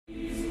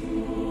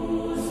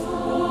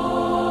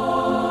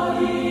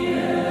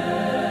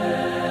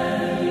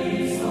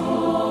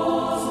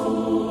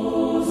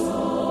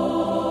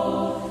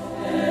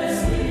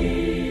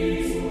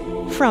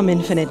From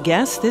Infinite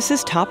Guest, this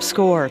is Top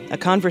Score, a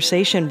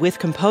conversation with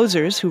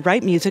composers who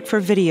write music for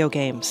video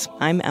games.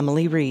 I'm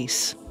Emily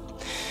Reese.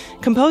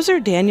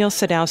 Composer Daniel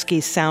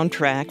Sadowski's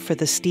soundtrack for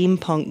the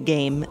steampunk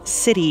game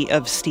City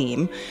of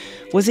Steam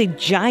was a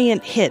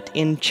giant hit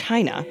in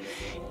China,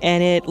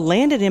 and it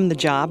landed him the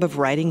job of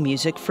writing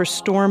music for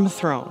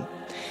Stormthrone.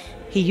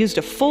 He used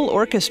a full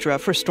orchestra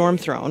for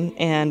Stormthrone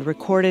and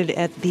recorded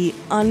at the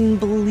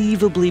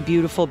unbelievably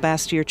beautiful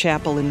Bastyr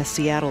Chapel in the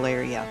Seattle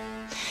area.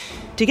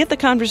 To get the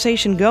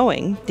conversation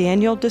going,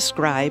 Daniel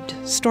described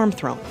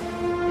Stormthrone.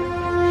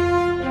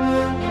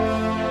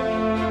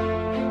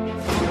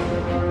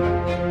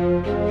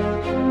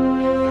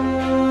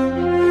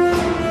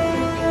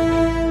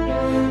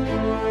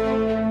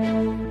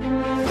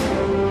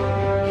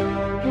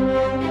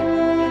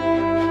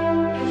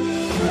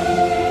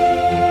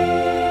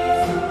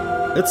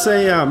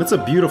 It's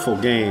a beautiful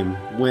game.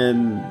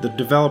 When the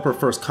developer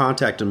first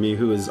contacted me,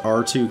 who is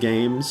R2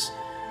 Games,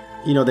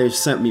 they've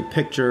sent me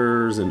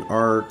pictures and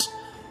art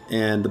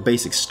and the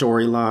basic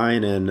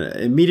storyline, and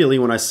immediately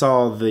when I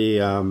saw the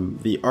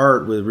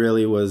art,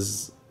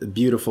 was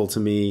beautiful to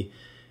me,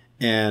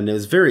 and it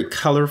was very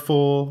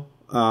colorful.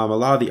 A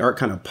lot of the art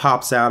kind of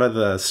pops out of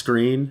the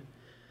screen.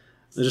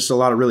 There's just a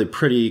lot of really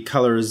pretty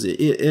colors.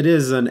 It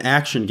is an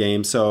action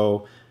game,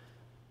 so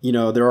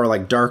there are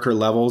like darker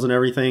levels and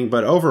everything,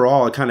 but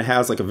overall it kind of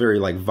has like a very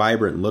like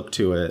vibrant look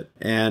to it.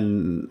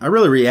 And I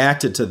really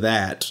reacted to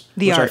that.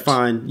 The art.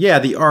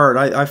 The art.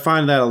 I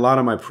find that a lot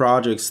of my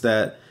projects,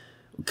 that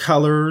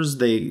colors,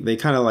 they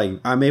kind of like,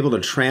 I'm able to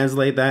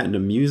translate that into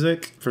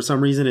music. For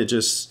some reason, it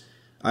just,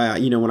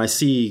 when I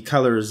see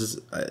colors,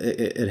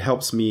 it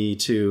helps me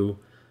to,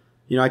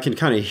 I can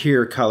kind of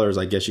hear colors,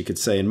 I guess you could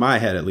say, in my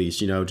head at least,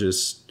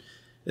 just,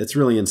 it's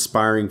really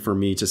inspiring for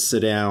me to sit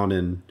down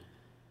and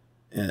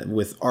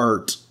with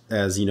art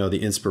as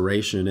the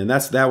inspiration. And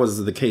that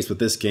was the case with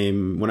this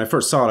game. When I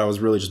first saw it, I was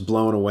really just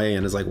blown away,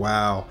 and it's like,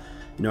 wow,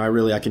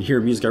 I can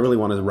hear music. I really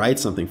want to write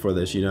something for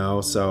this,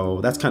 so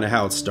that's kind of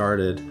how it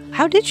started.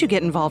 How did you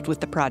get involved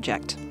with the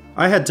project?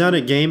 I had done a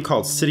game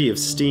called City of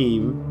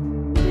Steam.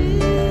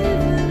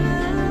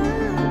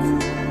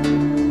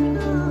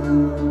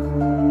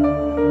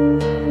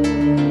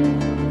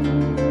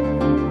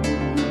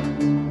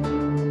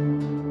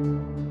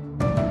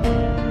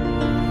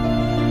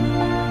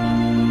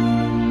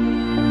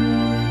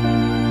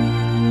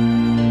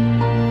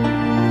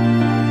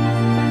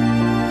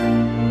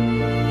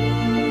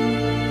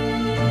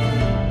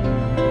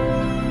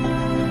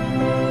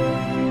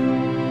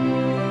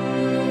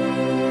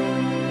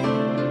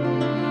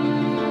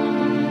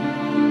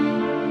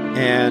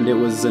 And it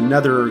was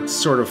another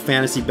sort of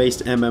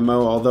fantasy-based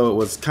MMO, although it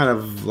was kind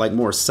of like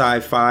more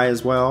sci-fi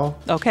as well.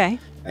 Okay.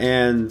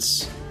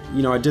 And,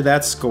 I did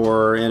that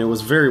score, and it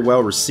was very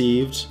well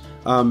received,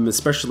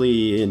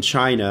 especially in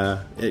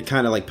China. It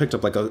kind of like picked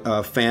up like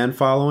a fan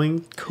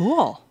following.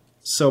 Cool.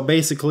 So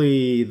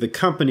basically, the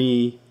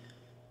company,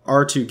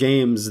 R2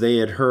 Games, they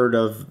had heard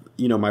of,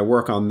 my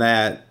work on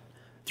that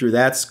through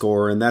that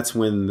score, and that's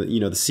when, the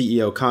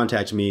CEO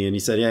contacted me, and he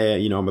said,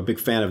 yeah, I'm a big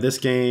fan of this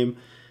game.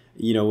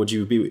 Would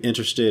you be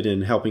interested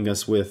in helping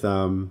us with,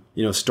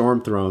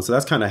 Stormthrone? So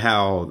that's kind of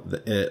how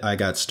I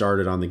got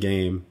started on the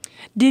game.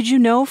 Did you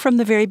know from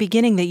the very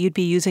beginning that you'd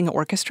be using an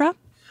orchestra?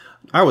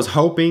 I was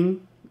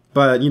hoping,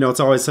 but, it's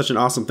always such an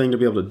awesome thing to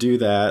be able to do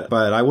that.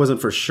 But I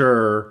wasn't for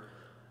sure.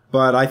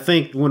 But I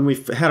think when we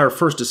had our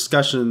first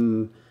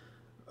discussion,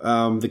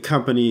 the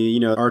company,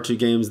 R2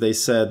 Games, they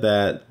said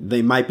that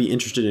they might be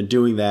interested in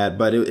doing that.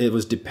 But it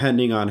was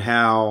depending on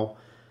how,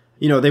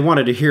 they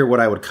wanted to hear what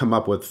I would come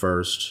up with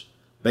first,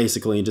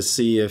 basically, and to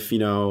see if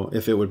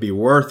it would be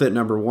worth it,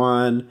 number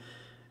one,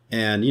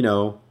 and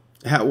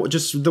how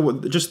just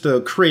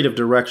the creative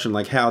direction,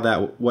 like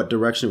what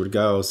direction it would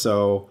go.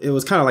 So it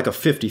was kind of like a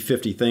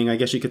 50-50 thing, I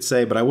guess you could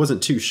say, but I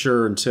wasn't too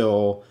sure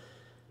until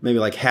maybe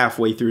like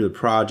halfway through the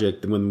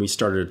project when we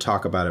started to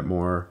talk about it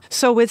more.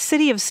 So with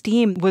City of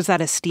Steam, was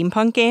that a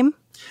steampunk game?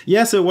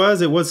 Yes, it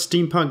was. It was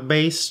steampunk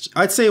based.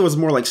 I'd say it was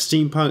more like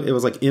steampunk. It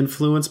was like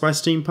influenced by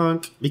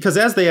steampunk, because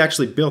as they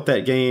actually built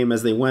that game,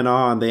 as they went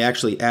on, they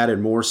actually added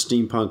more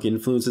steampunk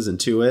influences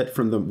into it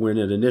from when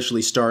it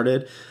initially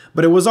started.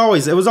 But it was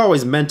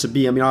always meant to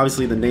be. I mean,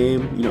 obviously the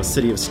name,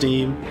 City of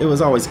Steam, it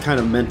was always kind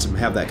of meant to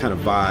have that kind of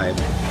vibe.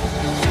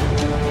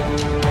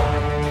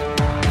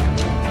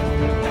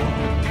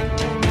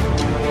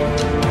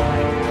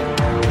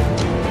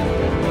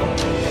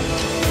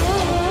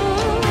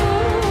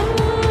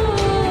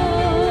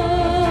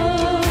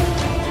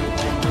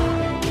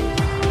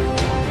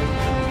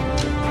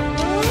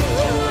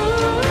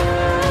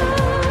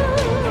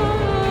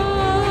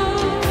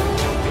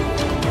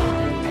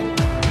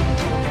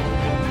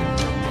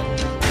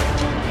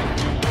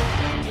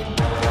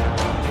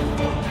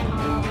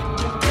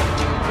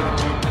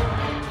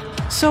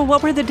 So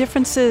what were the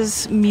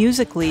differences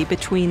musically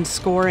between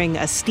scoring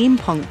a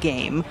steampunk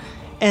game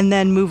and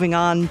then moving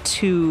on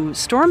to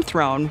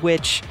Stormthrone,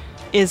 which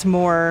is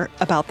more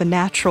about the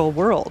natural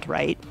world,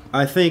 right?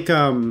 I think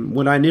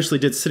when I initially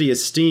did City of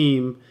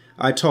Steam,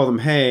 I told them,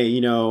 hey,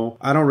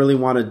 I don't really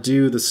want to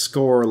do the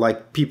score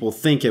like people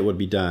think it would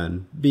be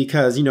done.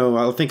 Because,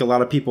 I think a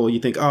lot of people, you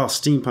think, oh,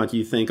 steampunk,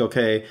 you think,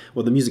 okay,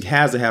 well, the music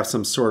has to have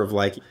some sort of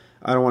like,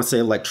 I don't want to say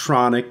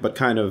electronic, but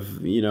kind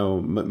of,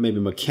 maybe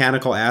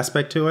mechanical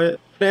aspect to it.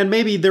 And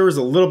maybe there was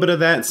a little bit of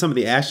that in some of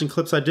the action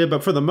clips I did.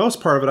 But for the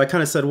most part of it, I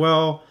kind of said,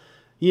 well,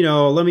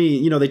 let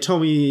me, they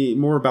told me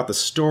more about the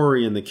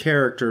story and the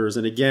characters.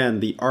 And again,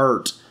 the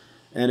art.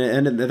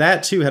 And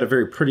that, too, had a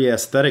very pretty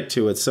aesthetic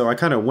to it. So I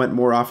kind of went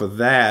more off of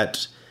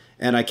that.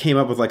 And I came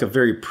up with like a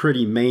very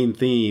pretty main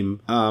theme,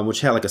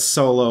 which had like a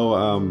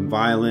solo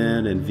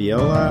violin and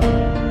viola.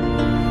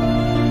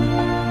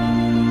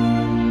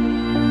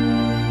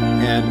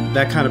 And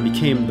that kind of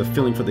became the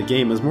feeling for the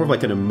game. It was more of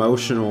like an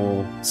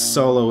emotional,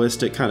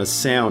 soloistic kind of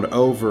sound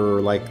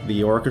over like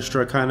the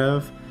orchestra kind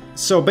of.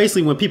 So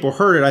basically when people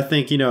heard it, I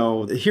think,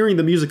 hearing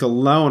the music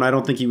alone, I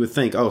don't think you would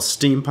think, oh,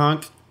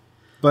 steampunk.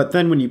 But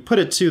then when you put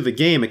it to the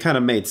game, it kind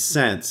of made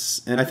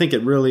sense. And I think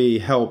it really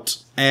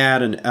helped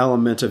add an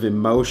element of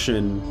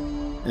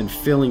emotion and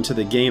feeling to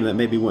the game that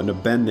maybe wouldn't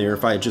have been there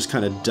if I had just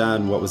kind of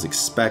done what was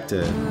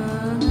expected.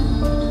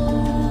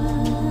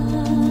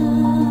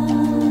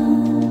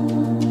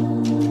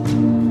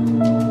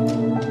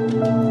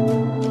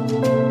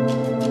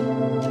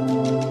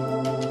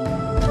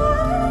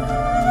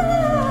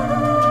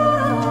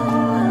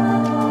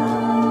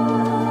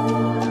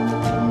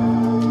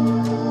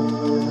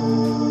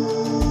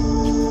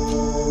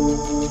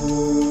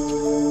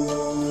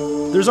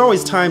 There's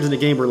always times in a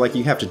game where like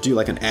you have to do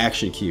like an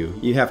action cue.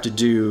 You have to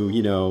do,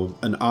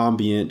 an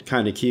ambient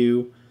kind of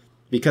cue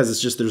because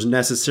it's just there's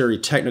necessary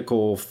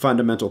technical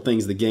fundamental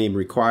things the game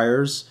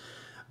requires.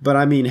 But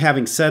I mean,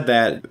 having said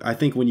that, I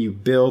think when you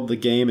build the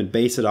game and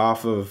base it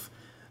off of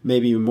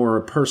maybe a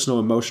more personal,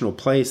 emotional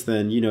place,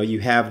 then, you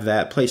have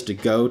that place to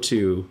go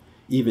to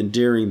even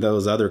during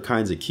those other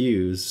kinds of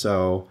cues.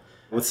 So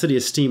with City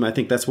of Steam, I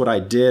think that's what I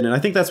did. And I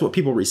think that's what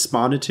people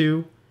responded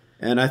to.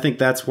 And I think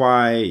that's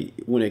why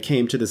when it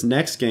came to this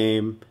next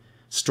game,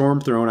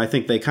 Stormthrone, I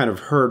think they kind of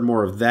heard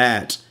more of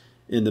that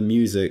in the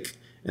music.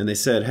 And they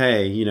said,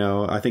 hey,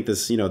 I think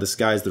this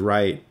guy's the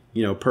right,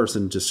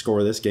 person to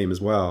score this game as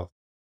well.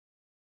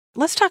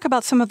 Let's talk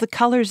about some of the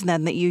colors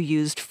then that you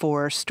used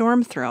for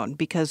Stormthrone,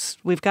 because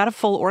we've got a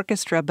full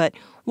orchestra, but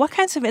what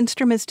kinds of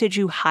instruments did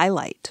you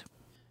highlight?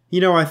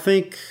 I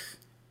think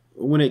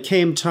when it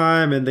came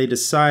time and they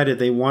decided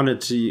they wanted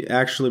to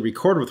actually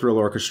record with real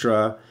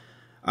orchestra,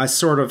 I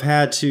sort of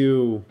had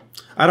to,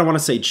 I don't want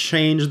to say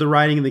change the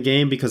writing in the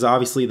game because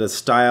obviously the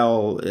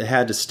style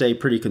had to stay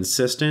pretty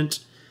consistent.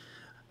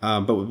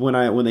 But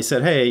when they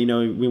said, hey,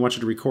 we want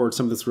you to record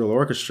some of this real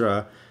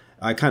orchestra,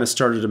 I kind of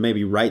started to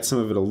maybe write some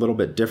of it a little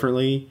bit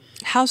differently.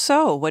 How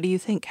so? What do you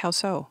think? How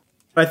so?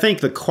 I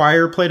think the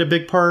choir played a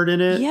big part in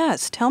it.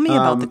 Yes. Tell me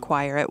about the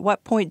choir. At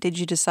what point did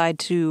you decide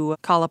to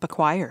call up a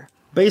choir?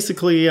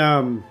 Basically,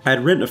 I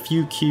had written a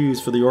few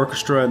cues for the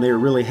orchestra and they were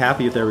really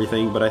happy with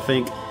everything, but I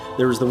think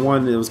there was the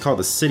one that was called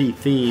the city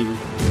theme.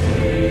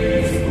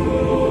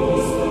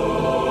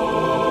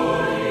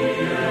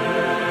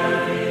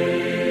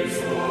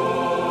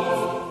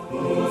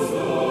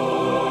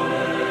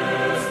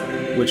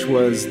 Which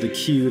was the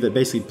cue that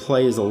basically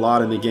plays a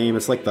lot in the game.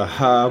 It's like the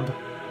hub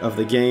of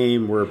the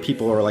game where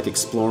people are like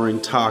exploring,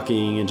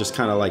 talking, and just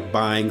kind of like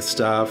buying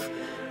stuff.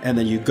 And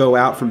then you go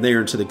out from there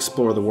into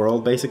explore the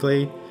world,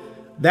 basically.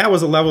 That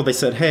was a level they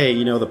said,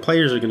 hey, the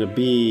players are going to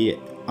be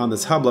on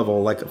this hub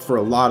level like for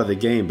a lot of the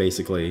game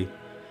basically,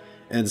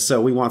 and so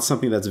we want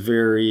something that's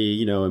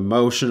very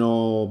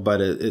emotional,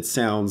 but it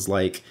sounds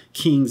like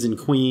kings and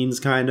queens,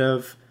 kind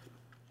of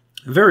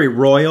very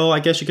royal, I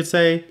guess you could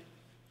say.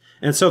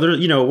 And so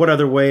there, what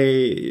other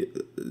way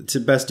to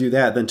best do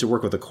that than to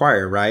work with a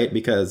choir, right?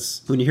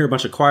 Because when you hear a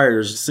bunch of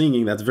choirs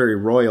singing, that's very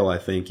royal. I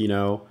think it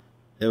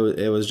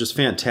was just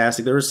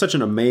fantastic. There was such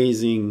an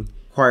amazing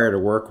choir to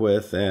work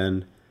with,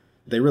 and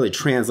they really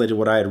translated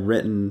what I had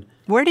written.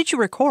 Where did you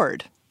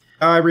record?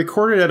 I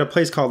recorded at a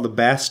place called the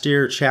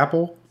Bastille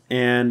Chapel,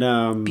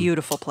 and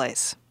beautiful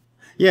place.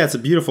 Yeah, it's a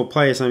beautiful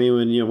place. I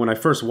mean, when I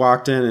first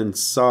walked in and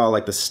saw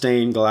like the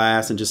stained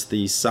glass and just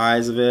the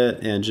size of it,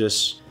 and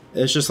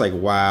it's just like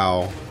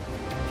wow.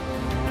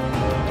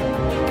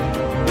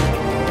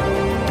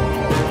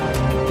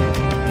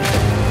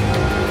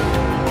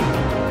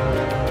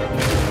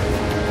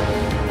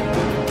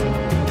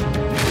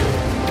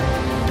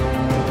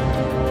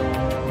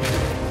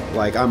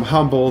 Like, I'm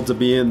humbled to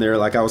be in there.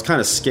 Like, I was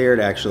kind of scared,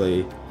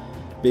 actually,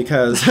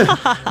 because,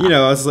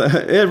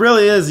 it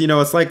really is,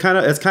 it's like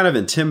it's kind of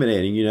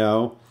intimidating,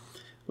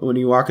 when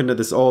you walk into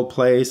this old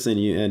place and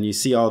you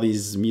see all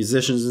these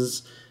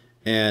musicians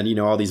and,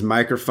 all these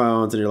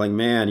microphones, and you're like,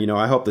 man,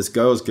 I hope this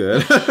goes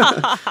good.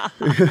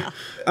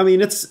 I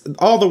mean, it's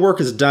all the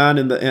work is done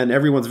and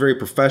everyone's very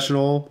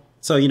professional.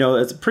 So,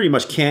 it's pretty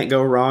much can't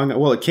go wrong.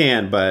 Well, it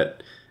can,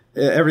 but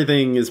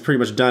everything is pretty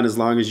much done as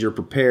long as you're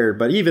prepared.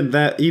 But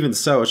even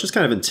so, it's just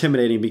kind of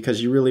intimidating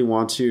because you really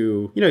want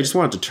to, you just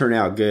want it to turn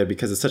out good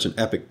because it's such an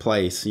epic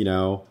place,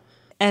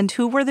 And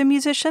who were the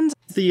musicians?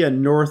 The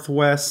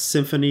Northwest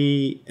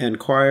Symphony and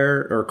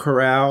Choir, or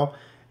Chorale,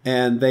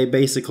 and they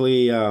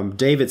basically,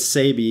 David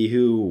Saby,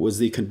 who was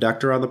the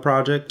conductor on the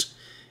project,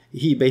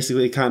 he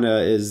basically kind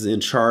of is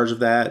in charge of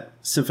that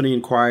symphony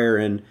and choir,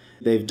 and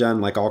they've done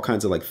like all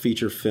kinds of like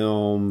feature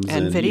films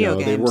and video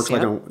games. They worked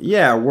like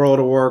on World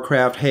of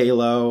Warcraft,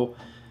 Halo,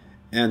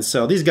 and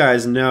so these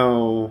guys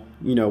know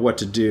what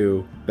to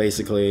do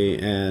basically,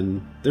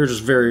 and they're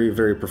just very,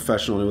 very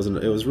professional.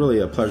 It was really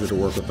a pleasure to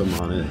work with them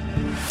on it.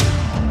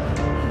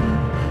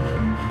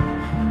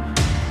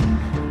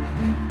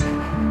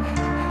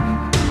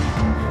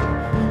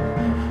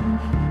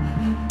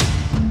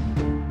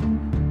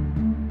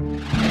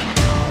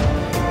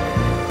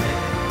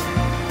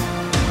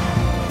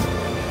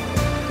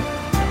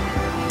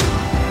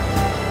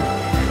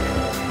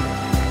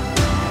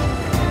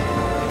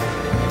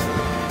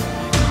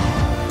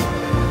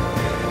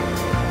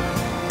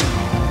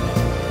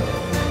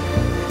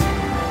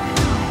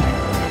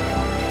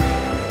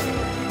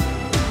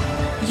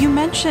 You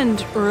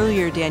mentioned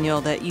earlier,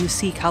 Daniel, that you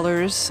see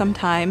colors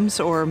sometimes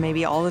or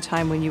maybe all the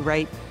time when you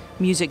write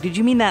music. Did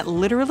you mean that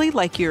literally,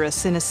 like you're a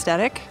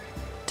synesthetic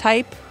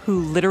type who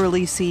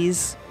literally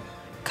sees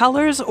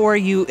colors, or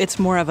it's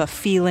more of a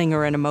feeling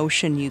or an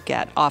emotion you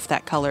get off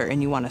that color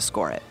and you want to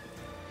score it?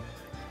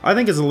 I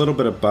think it's a little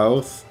bit of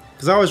both,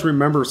 because I always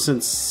remember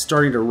since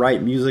starting to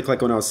write music,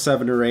 like when I was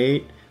 7 or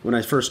 8, when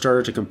I first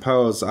started to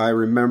compose, I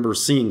remember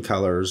seeing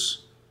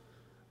colors,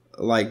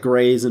 like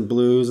grays and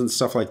blues and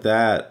stuff like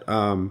that.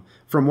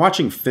 From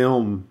watching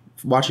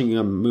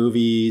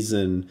movies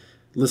and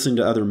listening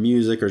to other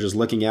music or just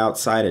looking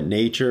outside at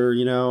nature,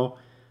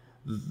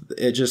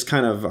 it just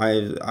kind of,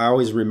 I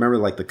always remember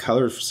like the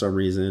colors for some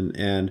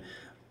reason.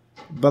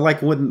 But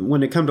like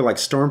when it come to like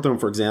Stormthrone,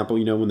 for example,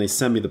 when they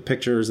send me the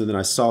pictures and then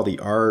I saw the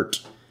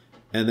art,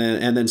 and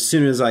then as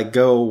soon as I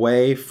go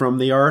away from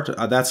the art,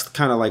 that's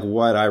kind of like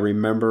what I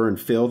remember and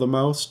feel the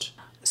most.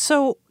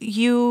 So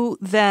you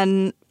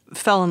then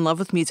fell in love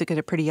with music at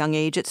a pretty young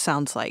age, it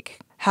sounds like.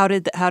 How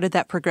did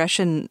that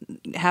progression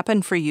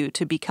happen for you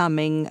to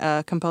becoming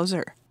a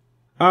composer?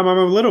 I'm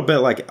a little bit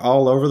like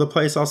all over the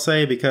place, I'll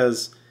say,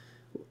 because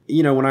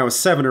when I was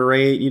 7 or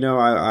 8,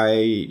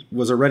 I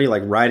was already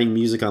like writing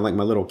music on like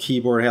my little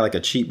keyboard. I had like a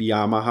cheap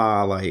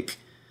Yamaha,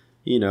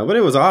 but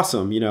it was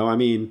awesome. I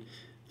mean,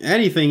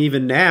 anything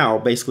even now,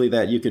 basically,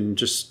 that you can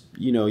just,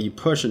 you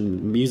push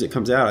and music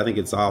comes out, I think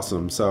it's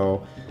awesome.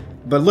 So,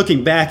 but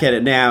looking back at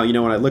it now,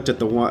 when I looked at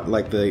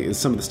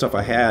some of the stuff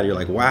I had, you're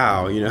like,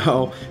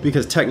 wow,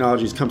 because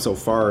technology's come so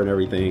far and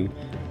everything.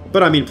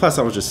 But I mean, plus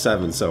I was just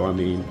 7, so I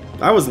mean,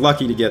 I was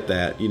lucky to get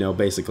that,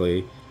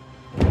 basically.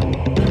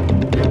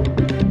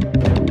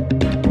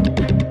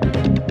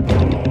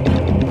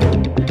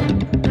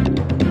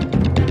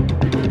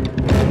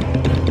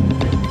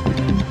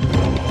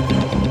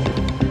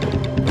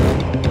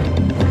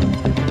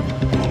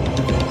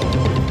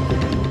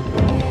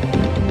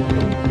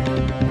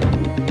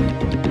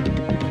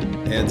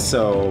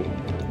 So,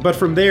 but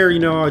from there,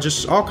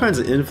 just all kinds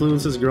of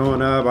influences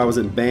growing up. I was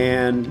in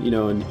band,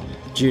 in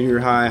junior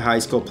high, high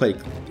school.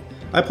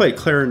 I played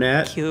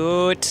clarinet.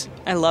 Cute.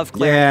 I love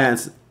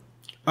clarinet.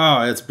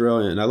 Yeah, it's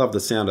brilliant. I love the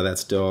sound of that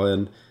still.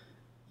 And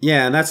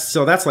yeah, and that's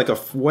like a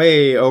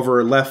way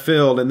over left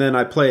field. And then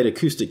I played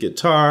acoustic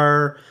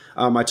guitar.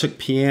 I took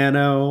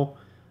piano.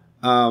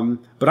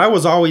 But I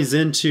was always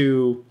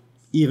into,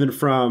 even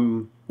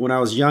from when I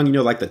was young,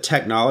 like the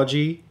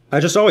technology. I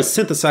just always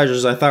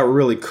synthesizers I thought were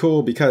really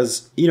cool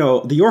because,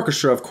 the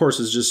orchestra, of course,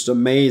 is just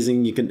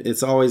amazing.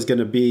 It's always going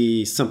to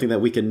be something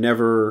that we can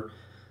never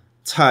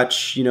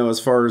touch, as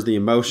far as the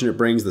emotion it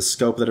brings, the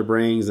scope that it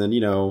brings. And,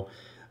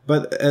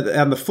 but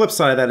on the flip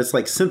side of that, it's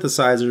like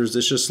synthesizers.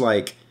 It's just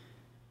like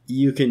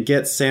you can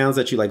get sounds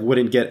that you like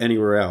wouldn't get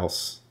anywhere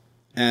else.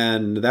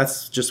 And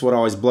that's just what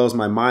always blows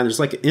my mind. There's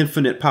like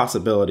infinite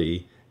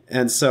possibility.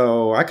 And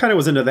so I kind of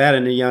was into that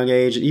at a young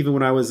age. Even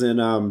when I was in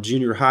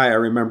junior high, I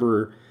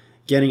remember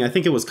getting, I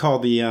think it was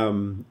called the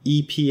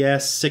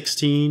EPS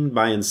 16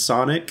 by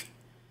Ensoniq.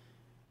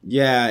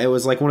 Yeah, it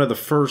was like one of the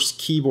first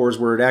keyboards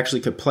where it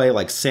actually could play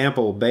like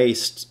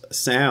sample-based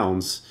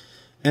sounds.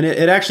 And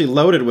it actually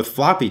loaded with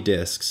floppy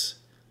disks.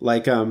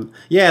 Like, those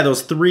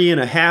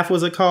 3.5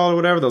 was it called or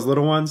whatever, those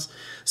little ones.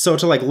 So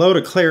to like load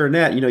a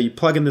clarinet, you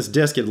plug in this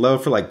disc, it'd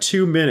load for like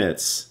 2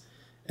 minutes.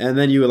 And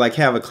then you would like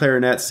have a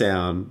clarinet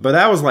sound. But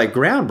that was like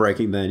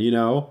groundbreaking then,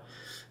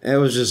 It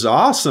was just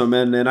awesome.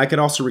 And then I could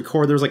also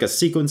record, there was like a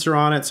sequencer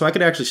on it. So I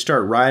could actually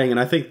start writing. And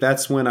I think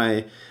that's when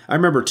I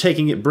remember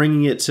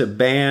bringing it to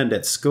band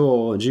at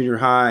school in junior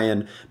high.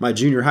 And my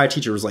junior high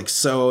teacher was like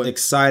so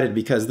excited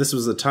because this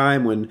was a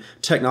time when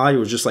technology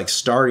was just like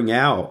starting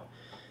out.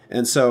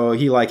 And so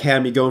he like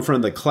had me go in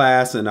front of the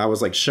class and I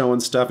was like showing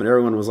stuff and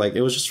everyone was like,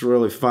 it was just a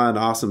really fun,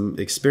 awesome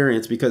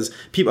experience because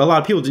a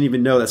lot of people didn't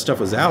even know that stuff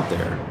was out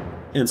there.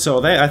 And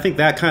so I think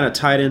that kind of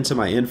tied into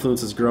my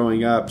influences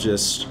growing up,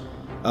 just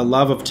a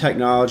love of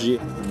technology.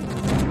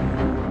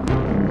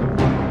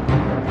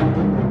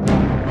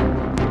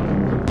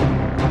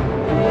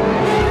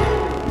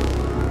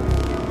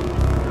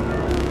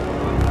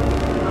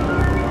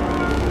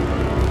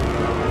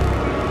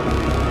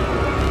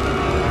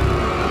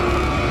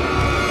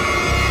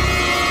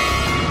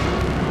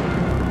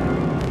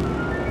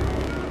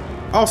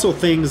 also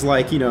things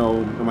like,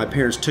 my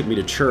parents took me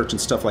to church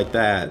and stuff like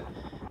that.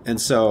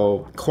 And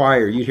so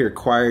choir, you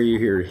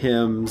hear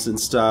hymns and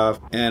stuff.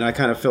 And I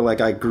kind of feel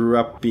like I grew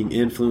up being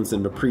influenced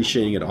and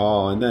appreciating it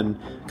all. And then,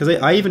 because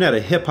I even had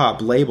a hip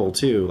hop label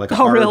too, like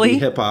R&B really?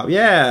 Hip hop.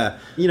 Yeah.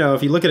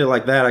 If you look at it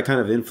like that, I kind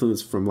of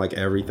influenced from like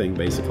everything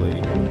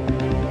basically.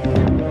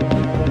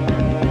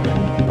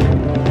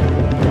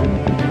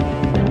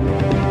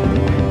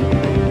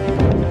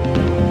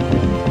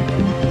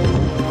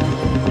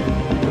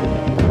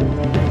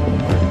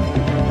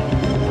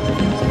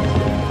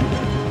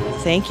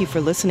 Thank you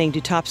for listening to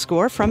Top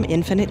Score from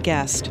Infinite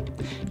Guest.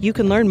 You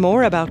can learn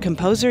more about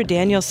composer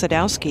Daniel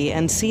Sadowski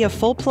and see a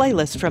full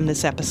playlist from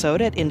this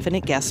episode at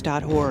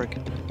infiniteguest.org.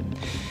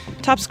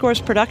 Top Score's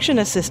production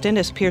assistant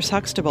is Pierce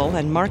Huxtable,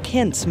 and Mark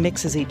Hintz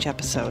mixes each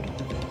episode.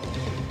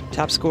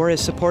 Top Score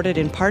is supported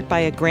in part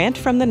by a grant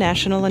from the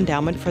National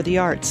Endowment for the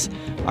Arts,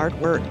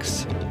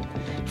 Artworks.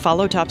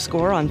 Follow Top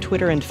Score on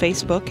Twitter and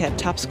Facebook at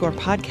Top Score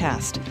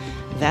Podcast.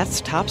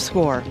 That's Top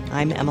Score.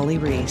 I'm Emily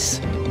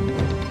Reese.